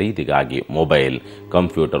ಉಪಕರಣಗಳ ಖರೀದಿಗಾಗಿ, ಮೊಬೈಲ್,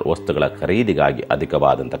 ಕಂಪ್ಯೂಟರ್ ವಸ್ತುಗಳ ಖರೀದಿಗಾಗಿ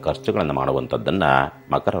ಅಧಿಕವಾದಂಥ ಖರ್ಚುಗಳನ್ನು ಮಾಡುವಂಥದ್ದನ್ನು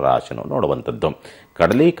ಮಕರ ರಾಶಿಯನ್ನು ನೋಡುವಂಥದ್ದು.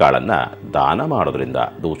 ಕಡಲೆಕಾಳನ್ನು ದಾನ ಮಾಡೋದ್ರಿಂದ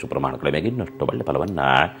ದೋಷ ಪ್ರಮಾಣ ಕಡಿಮೆಗೆ ಇನ್ನಷ್ಟು ಒಳ್ಳೆಯ ಫಲವನ್ನು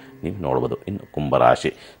ನೀವು ನೋಡ್ಬೋದು. ಇನ್ನು ಕುಂಭರಾಶಿ,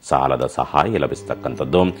 ಸಾಲದ ಸಹಾಯ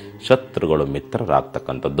ಲಭಿಸ್ತಕ್ಕಂಥದ್ದು, ಶತ್ರುಗಳು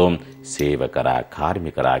ಮಿತ್ರರಾಗ್ತಕ್ಕಂಥದ್ದು, ಸೇವಕರ,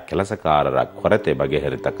 ಕಾರ್ಮಿಕರ, ಕೆಲಸಗಾರರ ಕೊರತೆ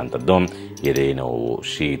ಬಗೆಹರಿತಕ್ಕಂಥದ್ದು, ಎದೆನೋವು,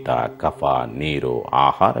 ಶೀತ, ಕಫ, ನೀರು,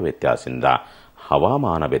 ಆಹಾರ ವ್ಯತ್ಯಾಸದಿಂದ,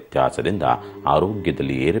 ಹವಾಮಾನ ವ್ಯತ್ಯಾಸದಿಂದ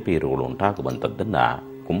ಆರೋಗ್ಯದಲ್ಲಿ ಏರುಪೇರುಗಳು ಉಂಟಾಗುವಂಥದ್ದನ್ನು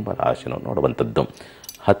ಕುಂಭರಾಶಿಯನ್ನು ನೋಡುವಂಥದ್ದು.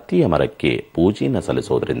 ಹತ್ತಿಯ ಮರಕ್ಕೆ ಪೂಜೆಯನ್ನು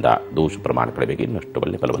ಸಲ್ಲಿಸೋದ್ರಿಂದ ದೋಷ ಪ್ರಮಾಣ ಕಡಿಮೆಗೆ ಇನ್ನಷ್ಟು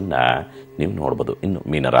ಒಳ್ಳೆಯ ಫಲವನ್ನು ನೀವು ನೋಡ್ಬೋದು. ಇನ್ನು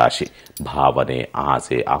ಮೀನರಾಶಿ, ಭಾವನೆ,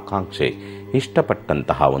 ಆಸೆ, ಆಕಾಂಕ್ಷೆ,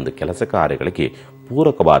 ಇಷ್ಟಪಟ್ಟಂತಹ ಒಂದು ಕೆಲಸ ಕಾರ್ಯಗಳಿಗೆ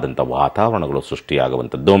ಪೂರಕವಾದಂಥ ವಾತಾವರಣಗಳು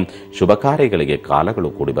ಸೃಷ್ಟಿಯಾಗುವಂಥದ್ದು, ಶುಭ ಕಾರ್ಯಗಳಿಗೆ ಕಾಲಗಳು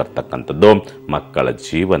ಕೂಡಿ ಬರ್ತಕ್ಕಂಥದ್ದು, ಮಕ್ಕಳ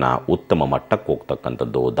ಜೀವನ ಉತ್ತಮ ಮಟ್ಟಕ್ಕೆ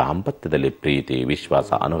ಹೋಗ್ತಕ್ಕಂಥದ್ದು, ದಾಂಪತ್ಯದಲ್ಲಿ ಪ್ರೀತಿ,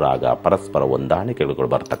 ವಿಶ್ವಾಸ, ಅನುರಾಗ, ಪರಸ್ಪರ ಹೊಂದಾಣಿಕೆಗಳು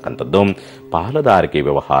ಬರ್ತಕ್ಕಂಥದ್ದು, ಪಾಲುದಾರಿಕೆ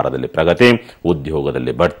ವ್ಯವಹಾರದಲ್ಲಿ ಪ್ರಗತಿ,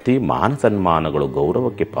 ಉದ್ಯೋಗದಲ್ಲಿ ಬಡ್ತಿ, ಮಾನ ಸನ್ಮಾನಗಳು,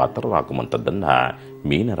 ಗೌರವಕ್ಕೆ ಪಾತ್ರರಾಗುವಂಥದ್ದನ್ನ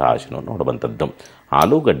ಮೀನರಾಶಿನು ನೋಡುವಂಥದ್ದು.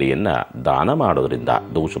 ಆಲೂಗಡ್ಡೆಯನ್ನ ದಾನ ಮಾಡೋದ್ರಿಂದ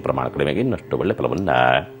ದೋಷ ಪ್ರಮಾಣ ಕಡಿಮೆಗೆ ಇನ್ನಷ್ಟು ಒಳ್ಳೆ ಫಲವನ್ನ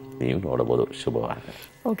ನೀವು ನೋಡಬಹುದು. ಶುಭವಾಗಲಿ.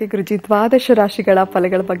 ಓಕೆ ಗುರುಜಿ, ದ್ವಾದಶ ರಾಶಿಗಳ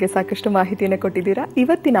ಫಲಗಳ ಬಗ್ಗೆ ಸಾಕಷ್ಟು ಮಾಹಿತಿಯನ್ನು ಕೊಟ್ಟಿದ್ದೀರಾ.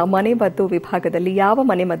 ಇವತ್ತಿನ ಮನೆ ಮದ್ದು ವಿಭಾಗದಲ್ಲಿ ಯಾವ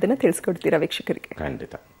ಮನೆ ಮದ್ದನ್ನು ತಿಳಿಸ್ಕೊಡ್ತೀರಾ ವೀಕ್ಷಕರಿಗೆ?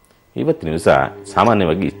 ಖಂಡಿತ. ಇವತ್ತಿನ ದಿವಸ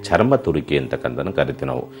ಸಾಮಾನ್ಯವಾಗಿ ಚರ್ಮ ತುರಿಕೆ ಅಂತಕ್ಕಂಥನ್ನು ಕರಿತೀವಿ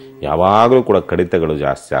ನಾವು. ಯಾವಾಗಲೂ ಕೂಡ ಕಡಿತಗಳು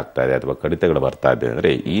ಜಾಸ್ತಿ ಆಗ್ತಾ ಇದೆ ಅಥವಾ ಕಡಿತಗಳು ಬರ್ತಾ ಇದೆ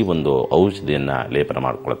ಅಂದರೆ ಈ ಒಂದು ಔಷಧಿಯನ್ನ ಲೇಪನ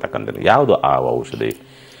ಮಾಡ್ಕೊಳ್ತಕ್ಕಂಥದ್ದು. ಯಾವುದು ಆ ಔಷಧಿ?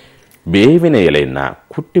 ಬೇವಿನ ಎಲೆಯನ್ನು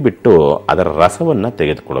ಕುಟ್ಟಿಬಿಟ್ಟು ಅದರ ರಸವನ್ನು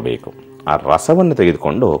ತೆಗೆದುಕೊಳ್ಬೇಕು. ಆ ರಸವನ್ನು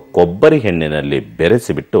ತೆಗೆದುಕೊಂಡು ಕೊಬ್ಬರಿ ಎಣ್ಣೆಯಲ್ಲಿ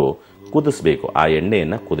ಬೆರೆಸಿಬಿಟ್ಟು ಕುದಿಸಬೇಕು. ಆ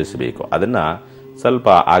ಎಣ್ಣೆಯನ್ನು ಕುದಿಸಬೇಕು. ಅದನ್ನು ಸ್ವಲ್ಪ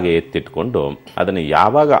ಹಾಗೆ ಎತ್ತಿಟ್ಕೊಂಡು ಅದನ್ನು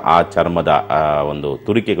ಯಾವಾಗ ಆ ಚರ್ಮದ ಒಂದು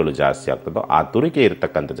ತುರಿಕೆಗಳು ಜಾಸ್ತಿ ಆಗ್ತದೋ ಆ ತುರಿಕೆ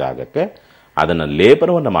ಇರತಕ್ಕಂಥ ಜಾಗಕ್ಕೆ ಅದನ್ನು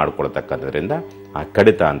ಲೇಪನವನ್ನು ಮಾಡಿಕೊಳ್ತಕ್ಕಂಥದ್ರಿಂದ ಆ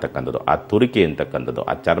ಕಡಿತ ಅಂತಕ್ಕಂಥದ್ದು, ಆ ತುರಿಕೆ ಅಂತಕ್ಕಂಥದ್ದು,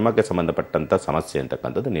 ಆ ಚರ್ಮಕ್ಕೆ ಸಂಬಂಧಪಟ್ಟಂಥ ಸಮಸ್ಯೆ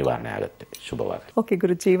ಅಂತಕ್ಕಂಥದ್ದು ನಿವಾರಣೆ ಆಗುತ್ತೆ. ಶುಭವಾಗಿ. ಓಕೆ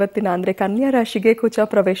ಗುರುಜಿ, ಇವತ್ತಿನ ಅಂದ್ರೆ ಕನ್ಯಾ ರಾಶಿಗೆ ಕುಚ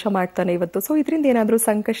ಪ್ರವೇಶ ಮಾಡ್ತಾನೆ ಇವತ್ತು. ಸೊ ಇದರಿಂದ ಏನಾದರೂ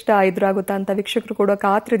ಸಂಕಷ್ಟ ಎದುರಾಗುತ್ತಾ ಅಂತ ವೀಕ್ಷಕರು ಕೂಡ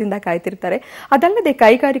ಕಾತ್ರದಿಂದ ಕಾಯ್ತಿರ್ತಾರೆ. ಅದಲ್ಲದೆ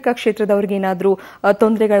ಕೈಗಾರಿಕಾ ಕ್ಷೇತ್ರದವ್ರಿಗೆ ಏನಾದರೂ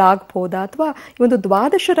ತೊಂದರೆಗಳಾಗಬಹುದಾ ಅಥವಾ ಈ ಒಂದು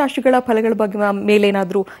ದ್ವಾದಶ ರಾಶಿಗಳ ಫಲಗಳ ಬಗ್ಗೆ ಮೇಲೆ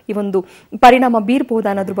ಏನಾದರೂ ಈ ಒಂದು ಪರಿಣಾಮ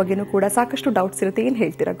ಬೀರ್ಬಹುದಾ ಅನ್ನೋದ್ರ ಬಗ್ಗೆನೂ ಕೂಡ ಸಾಕಷ್ಟು ಡೌಟ್ಸ್ ಇರುತ್ತೆ. ಏನ್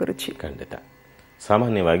ಹೇಳ್ತೀರಾ ಗುರುಜಿ? ಖಂಡಿತ.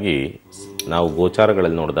 ಸಾಮಾನ್ಯವಾಗಿ ನಾವು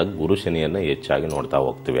ಗೋಚಾರಗಳಲ್ಲಿ ನೋಡಿದಾಗ ಗುರು ಶನಿಯನ್ನು ಹೆಚ್ಚಾಗಿ ನೋಡ್ತಾ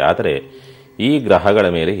ಹೋಗ್ತೀವಿ. ಆದರೆ ಈ ಗ್ರಹಗಳ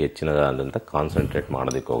ಮೇಲೆ ಹೆಚ್ಚಿನದಾದಂಥ ಕಾನ್ಸಂಟ್ರೇಟ್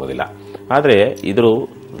ಮಾಡೋದಕ್ಕೆ ಹೋಗೋದಿಲ್ಲ. ಆದರೆ ಇದ್ರ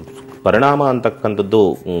ಪರಿಣಾಮ ಅಂತಕ್ಕಂಥದ್ದು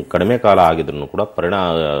ಕಡಿಮೆ ಕಾಲ ಆಗಿದ್ರೂ ಕೂಡ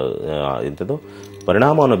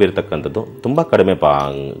ಪರಿಣಾಮವನ್ನು ಬೀರ್ತಕ್ಕಂಥದ್ದು ತುಂಬ ಕಡಿಮೆ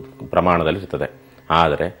ಪ್ರಮಾಣದಲ್ಲಿ ಇರ್ತದೆ.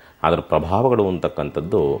 ಆದರೆ ಅದರ ಪ್ರಭಾವಗಳು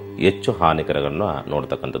ಅಂತಕ್ಕಂಥದ್ದು ಹೆಚ್ಚು ಹಾನಿಕರಗಳನ್ನು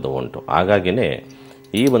ನೋಡ್ತಕ್ಕಂಥದ್ದು ಉಂಟು. ಹಾಗಾಗಿನೇ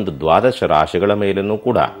ಈ ಒಂದು ದ್ವಾದಶ ರಾಶಿಗಳ ಮೇಲೂ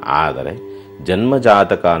ಕೂಡ ಆದರೆ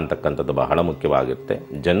ಜನ್ಮಜಾತಕ ಅಂತಕ್ಕಂಥದ್ದು ಬಹಳ ಮುಖ್ಯವಾಗಿರುತ್ತೆ.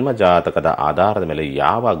 ಜನ್ಮಜಾತಕದ ಆಧಾರದ ಮೇಲೆ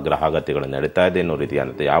ಯಾವ ಗ್ರಹಗತಿಗಳು ನಡೀತಾ ಇದೆ ಅನ್ನೋ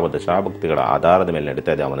ರೀತಿಯಾದಂತೆ, ಯಾವ ದಶಾಭಕ್ತಿಗಳ ಆಧಾರದ ಮೇಲೆ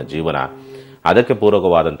ನಡೀತಾ ಇದೆ ಅವನ ಜೀವನ, ಅದಕ್ಕೆ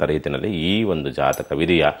ಪೂರಕವಾದಂಥ ರೀತಿಯಲ್ಲಿ ಈ ಒಂದು ಜಾತಕ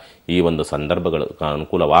ವಿಧಿಯ ಈ ಒಂದು ಸಂದರ್ಭಗಳು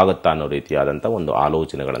ಅನುಕೂಲವಾಗುತ್ತಾ ಅನ್ನೋ ರೀತಿಯಾದಂಥ ಒಂದು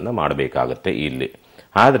ಆಲೋಚನೆಗಳನ್ನು ಮಾಡಬೇಕಾಗತ್ತೆ ಇಲ್ಲಿ.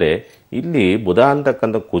 ಆದರೆ ಇಲ್ಲಿ ಬುಧ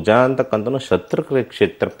ಅಂತಕ್ಕಂಥ ಕುಜ ಅಂತಕ್ಕಂಥ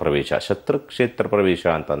ಶತ್ರುಕ್ಷೇತ್ರ ಪ್ರವೇಶ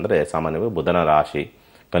ಅಂತಂದರೆ ಸಾಮಾನ್ಯವಾಗಿ ಬುಧನ ರಾಶಿ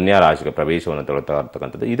ಕನ್ಯಾ ರಾಶಿಗೆ ಪ್ರವೇಶವನ್ನು ತಗೊಳ್ತಾ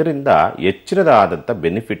ಇರ್ತಕ್ಕಂಥದ್ದು. ಇದರಿಂದ ಹೆಚ್ಚಿನದಾದಂಥ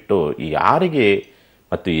ಬೆನಿಫಿಟ್ಟು ಯಾರಿಗೆ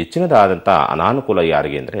ಮತ್ತು ಹೆಚ್ಚಿನದಾದಂಥ ಅನಾನುಕೂಲ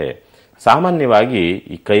ಯಾರಿಗೆ ಅಂದರೆ ಸಾಮಾನ್ಯವಾಗಿ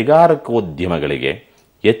ಈ ಕೈಗಾರಿಕೋದ್ಯಮಗಳಿಗೆ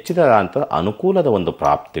ಹೆಚ್ಚಿನದಾದಂಥ ಅನುಕೂಲದ ಒಂದು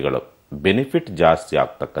ಪ್ರಾಪ್ತಿಗಳು, ಬೆನಿಫಿಟ್ ಜಾಸ್ತಿ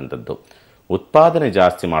ಆಗ್ತಕ್ಕಂಥದ್ದು, ಉತ್ಪಾದನೆ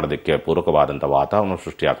ಜಾಸ್ತಿ ಮಾಡೋದಕ್ಕೆ ಪೂರಕವಾದಂಥ ವಾತಾವರಣ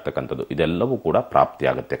ಸೃಷ್ಟಿ ಆಗ್ತಕ್ಕಂಥದ್ದು ಇದೆಲ್ಲವೂ ಕೂಡ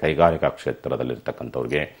ಪ್ರಾಪ್ತಿಯಾಗುತ್ತೆ. ಕೈಗಾರಿಕಾ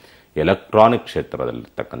ಕ್ಷೇತ್ರದಲ್ಲಿರ್ತಕ್ಕಂಥವ್ರಿಗೆ, ಎಲೆಕ್ಟ್ರಾನಿಕ್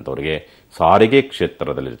ಕ್ಷೇತ್ರದಲ್ಲಿರ್ತಕ್ಕಂಥವ್ರಿಗೆ, ಸಾರಿಗೆ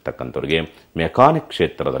ಕ್ಷೇತ್ರದಲ್ಲಿರ್ತಕ್ಕಂಥವ್ರಿಗೆ, ಮೆಕ್ಯಾನಿಕ್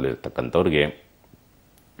ಕ್ಷೇತ್ರದಲ್ಲಿರ್ತಕ್ಕಂಥವ್ರಿಗೆ,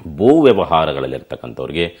 ಭೂ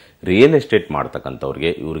ವ್ಯವಹಾರಗಳಲ್ಲಿರ್ತಕ್ಕಂಥವ್ರಿಗೆ, ರಿಯಲ್ ಎಸ್ಟೇಟ್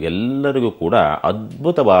ಮಾಡ್ತಕ್ಕಂಥವ್ರಿಗೆ, ಇವರಿಗೆಲ್ಲರಿಗೂ ಕೂಡ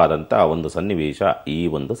ಅದ್ಭುತವಾದಂಥ ಒಂದು ಸನ್ನಿವೇಶ ಈ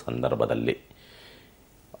ಒಂದು ಸಂದರ್ಭದಲ್ಲಿ.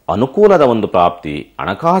 ಅನುಕೂಲದ ಒಂದು ಪ್ರಾಪ್ತಿ,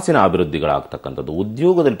 ಹಣಕಾಸಿನ ಅಭಿವೃದ್ಧಿಗಳಾಗ್ತಕ್ಕಂಥದ್ದು,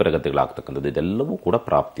 ಉದ್ಯೋಗದಲ್ಲಿ ಪ್ರಗತಿಗಳಾಗ್ತಕ್ಕಂಥದ್ದು ಇದೆಲ್ಲವೂ ಕೂಡ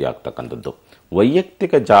ಪ್ರಾಪ್ತಿಯಾಗ್ತಕ್ಕಂಥದ್ದು.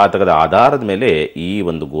 ವೈಯಕ್ತಿಕ ಜಾತಕದ ಆಧಾರದ ಮೇಲೆ ಈ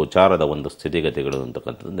ಒಂದು ಗೋಚಾರದ ಒಂದು ಸ್ಥಿತಿಗತಿಗಳು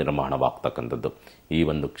ಅಂತಕ್ಕಂಥದ್ದು ನಿರ್ಮಾಣವಾಗ್ತಕ್ಕಂಥದ್ದು ಈ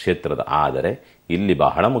ಒಂದು ಕ್ಷೇತ್ರದ. ಆದರೆ ಇಲ್ಲಿ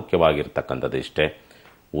ಬಹಳ ಮುಖ್ಯವಾಗಿರ್ತಕ್ಕಂಥದ್ದು ಇಷ್ಟೇ,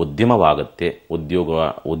 ಉದ್ಯಮವಾಗುತ್ತೆ,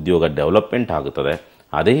 ಉದ್ಯೋಗ ಡೆವಲಪ್ಮೆಂಟ್ ಆಗುತ್ತದೆ.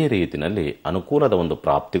 ಅದೇ ರೀತಿಯಲ್ಲಿ ಅನುಕೂಲದ ಒಂದು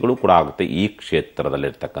ಪ್ರಾಪ್ತಿಗಳು ಕೂಡ ಆಗುತ್ತೆ ಈ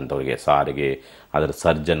ಕ್ಷೇತ್ರದಲ್ಲಿರ್ತಕ್ಕಂಥವ್ರಿಗೆ. ಸಾರಿಗೆ, ಅದರ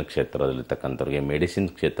ಸರ್ಜನ್ ಕ್ಷೇತ್ರದಲ್ಲಿರ್ತಕ್ಕಂಥವ್ರಿಗೆ, ಮೆಡಿಸಿನ್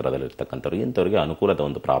ಕ್ಷೇತ್ರದಲ್ಲಿರ್ತಕ್ಕಂಥವ್ರಿಗೆ, ಇಂಥವ್ರಿಗೆ ಅನುಕೂಲದ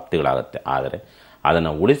ಒಂದು ಪ್ರಾಪ್ತಿಗಳಾಗುತ್ತೆ. ಆದರೆ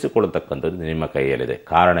ಅದನ್ನು ಉಳಿಸಿಕೊಳ್ಳತಕ್ಕಂಥದ್ದು ನಿಮ್ಮ ಕೈಯಲ್ಲಿದೆ.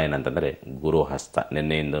 ಕಾರಣ ಏನಂತಂದರೆ ಗುರು ಹಸ್ತ.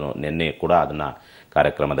 ನಿನ್ನೆ ಕೂಡ ಅದನ್ನು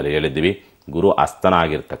ಕಾರ್ಯಕ್ರಮದಲ್ಲಿ ಹೇಳಿದ್ದೀವಿ. ಗುರು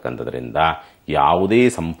ಹಸ್ತನಾಗಿರ್ತಕ್ಕಂಥದ್ರಿಂದ ಯಾವುದೇ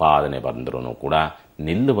ಸಂಪಾದನೆ ಬಂದರೂ ಕೂಡ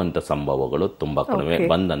ನಿಲ್ಲುವಂಥ ಸಂಭವಗಳು ತುಂಬ ಕಡಿಮೆ,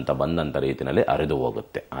 ಬಂದಂಥ ರೀತಿಯಲ್ಲಿ ಹರಿದು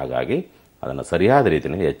ಹೋಗುತ್ತೆ. ಹಾಗಾಗಿ ಅದನ್ನು ಸರಿಯಾದ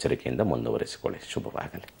ರೀತಿಯಲ್ಲಿ ಎಚ್ಚರಿಕೆಯಿಂದ ಮುಂದುವರಿಸಿಕೊಳ್ಳಿ.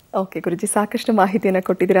 ಶುಭವಾಗಲಿ. ಓಕೆ ಗುರುಜಿ, ಸಾಕಷ್ಟು ಮಾಹಿತಿಯನ್ನು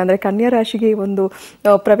ಕೊಟ್ಟಿದ್ದೀರಾ. ಅಂದರೆ ಕನ್ಯಾ ರಾಶಿಗೆ ಒಂದು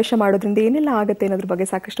ಪ್ರವೇಶ ಮಾಡೋದ್ರಿಂದ ಏನೆಲ್ಲ ಆಗುತ್ತೆ ಅನ್ನೋದ್ರ ಬಗ್ಗೆ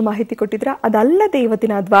ಸಾಕಷ್ಟು ಮಾಹಿತಿ ಕೊಟ್ಟಿದ್ದೀರಾ. ಅದಲ್ಲದೆ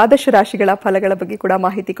ಇವತ್ತಿನ ದ್ವಾದಶ ರಾಶಿಗಳ ಫಲಗಳ ಬಗ್ಗೆ ಕೂಡ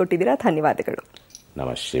ಮಾಹಿತಿ ಕೊಟ್ಟಿದ್ದೀರಾ. ಧನ್ಯವಾದಗಳು.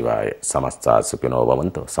 ನಮಃ ಶಿವಾಯ. ಸಮಸ್ತ ಸುಖಿನೋ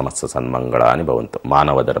ಭವಂತು, ಸಮಸ್ತ ಸನ್ಮಂಗಳಾನಿ ಭವಂತು.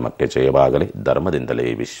 ಮಾನವ ಧರ್ಮಕ್ಕೆ ಜಯವಾಗಲಿ, ಧರ್ಮದಿಂದಲೇ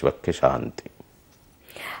ವಿಶ್ವಕ್ಕೆ ಶಾಂತಿ.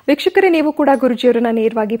 ವೀಕ್ಷಕರೇ, ನೀವು ಕೂಡ ಗುರುಜಿಯವರನ್ನ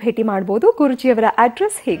ನೇರವಾಗಿ ಭೇಟಿ ಮಾಡಬಹುದು. ಗುರುಜಿಯವರ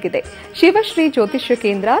ಅಡ್ರೆಸ್ ಹೇಗಿದೆ: ಶಿವಶ್ರೀ ಜ್ಯೋತಿಷ್ಯ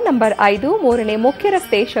ಕೇಂದ್ರ, ನಂಬರ್ 5, 3ನೇ ಮುಖ್ಯ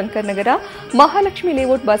ರಸ್ತೆ, Shankarnagar, Mahalakshmi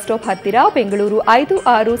layout bus stop ಹತ್ತಿರ, ಬೆಂಗಳೂರು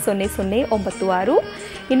 560096.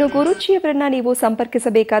 ಇನ್ನು ಗುರುಜಿಯವರನ್ನ ನೀವು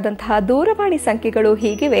ಸಂಪರ್ಕಿಸಬೇಕಾದಂತಹ ದೂರವಾಣಿ ಸಂಖ್ಯೆಗಳು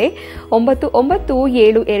ಹೀಗಿವೆ: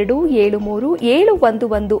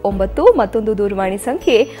 9972737119, ಮತ್ತೊಂದು ದೂರವಾಣಿ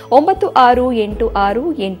ಸಂಖ್ಯೆ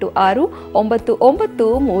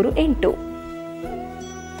 9686869938.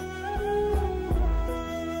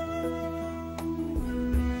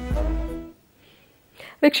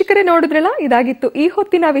 ವೀಕ್ಷಕರೇ ನೋಡಿದ್ರಲ್ಲ, ಇದಾಗಿತ್ತು ಈ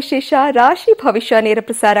ಹೊತ್ತಿನ ವಿಶೇಷ ರಾಶಿ ಭವಿಷ್ಯ ನೇರ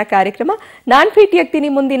ಪ್ರಸಾರ ಕಾರ್ಯಕ್ರಮ. ನಾನ್ ಭೇಟಿಯಾಗ್ತೀನಿ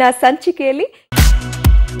ಮುಂದಿನ ಸಂಚಿಕೆಯಲ್ಲಿ.